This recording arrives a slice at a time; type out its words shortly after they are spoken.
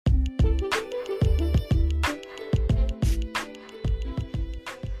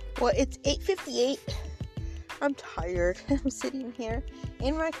Well, it's 8:58. I'm tired. I'm sitting here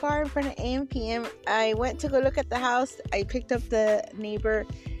in my car in front of AM/PM. I went to go look at the house. I picked up the neighbor,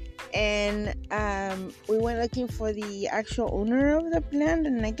 and we went looking for the actual owner of the land,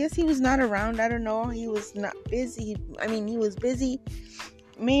 and I guess he was not around. I don't know. He was not busy. He was busy.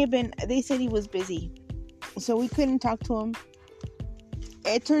 May have been. They said he was busy, so we couldn't talk to him.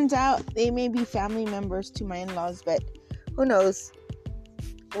 It turns out they may be family members to my in-laws, but who knows?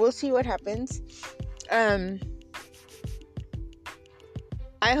 We'll see what happens.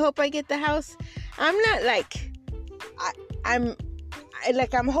 I hope I get the house. I'm not like I'm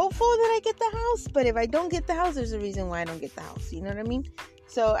hopeful that I get the house, but if I don't get the house, there's a reason why I don't get the house. You know what I mean?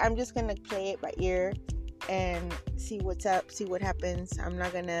 So I'm just gonna play it by ear and see what's up, see what happens. I'm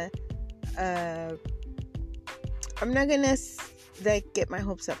not gonna like get my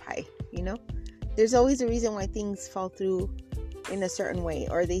hopes up high. You know, there's always a reason why things fall through in a certain way,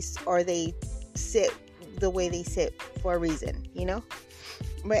 or they sit the way they sit for a reason. You know.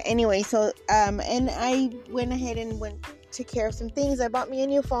 But anyway, so and I went ahead and took care of some things. I bought me a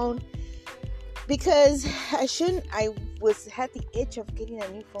new phone because I had the itch of getting a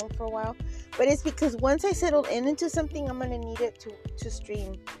new phone for a while, but it's because once I settled into something, I'm gonna need it to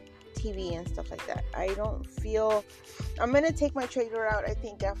stream TV and stuff like that. I'm gonna take my trailer out, I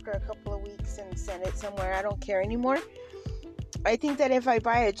think, after a couple of weeks and send it somewhere. I don't care anymore. I think that if I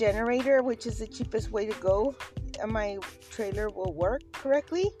buy a generator, which is the cheapest way to go, my trailer will work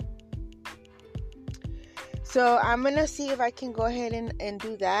correctly. So I'm gonna see if I can go ahead and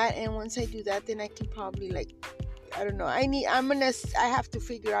do that, and once I do that, then I can probably, like, I don't know, I have to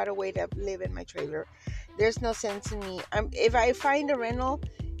figure out a way to live in my trailer. There's no sense in me, if I find a rental,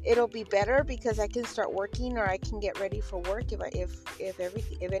 it'll be better because I can start working, or I can get ready for work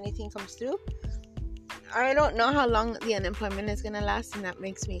if anything comes through. I don't know how long the unemployment is going to last, and that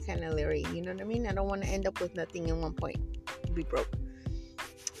makes me kind of leery, you know what I mean? I don't want to end up with nothing in one point, be broke.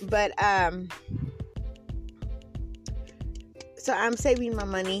 But, so I'm saving my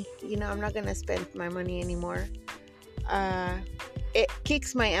money, you know, I'm not going to spend my money anymore. It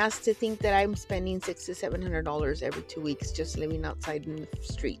kicks my ass to think that I'm spending $600 to $700 every 2 weeks just living outside in the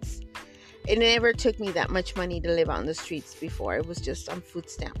streets. It never took me that much money to live out in the streets before. It was just on food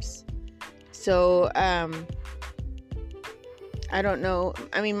stamps. So, I don't know.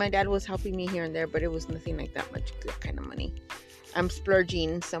 I mean, my dad was helping me here and there, but it was nothing like that kind of money. I'm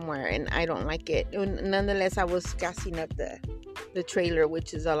splurging somewhere, and I don't like it. Nonetheless, I was gassing up the trailer,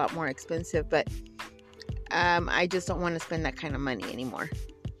 which is a lot more expensive, but I just don't want to spend that kind of money anymore.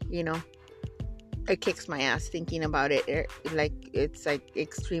 You know, it kicks my ass thinking about it. It's like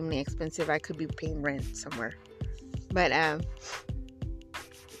extremely expensive. I could be paying rent somewhere, but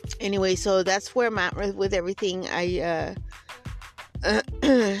anyway, so that's where I'm at with everything. I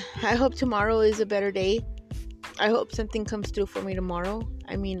hope tomorrow is a better day. I hope something comes through for me tomorrow.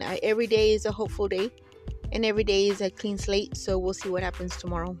 I mean, every day is a hopeful day, and every day is a clean slate, so we'll see what happens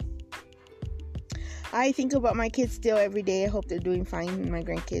tomorrow. I think about my kids still every day. I hope they're doing fine, and my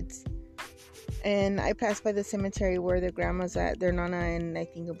grandkids. And I pass by the cemetery where their grandma's at, their nana, and I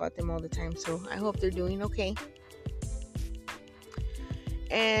think about them all the time, so I hope they're doing okay.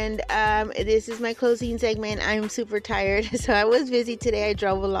 And this is my closing segment. I'm super tired, so I was busy today. I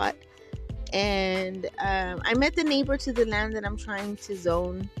drove a lot, and I met the neighbor to the land that I'm trying to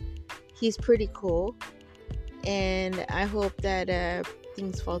zone. He's pretty cool, and I hope that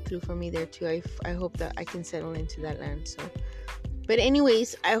things fall through for me there too. I hope that I can settle into that land. So, but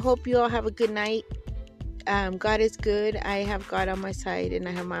anyways, I hope you all have a good night. God is good. I have God on my side, and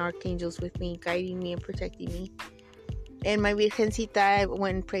I have my archangels with me, guiding me and protecting me. And my Virgencita, I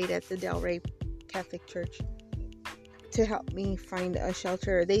went and prayed at the Del Rey Catholic Church to help me find a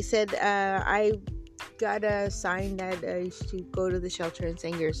shelter. They said I got a sign that I should go to the shelter in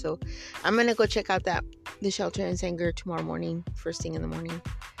Sanger. So I'm going to go check out the shelter in Sanger tomorrow morning, first thing in the morning.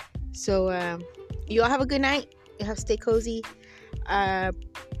 So you all have a good night. You have to stay cozy. I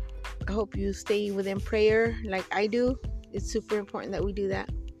hope you stay within prayer like I do. It's super important that we do that,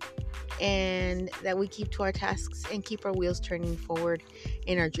 and that we keep to our tasks and keep our wheels turning forward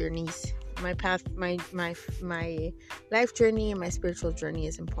in our journeys. My path, my life journey and my spiritual journey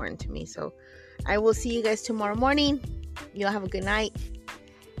is important to me. So I will see you guys tomorrow morning. Y'all have a good night,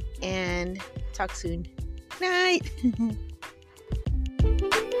 and talk soon. Night.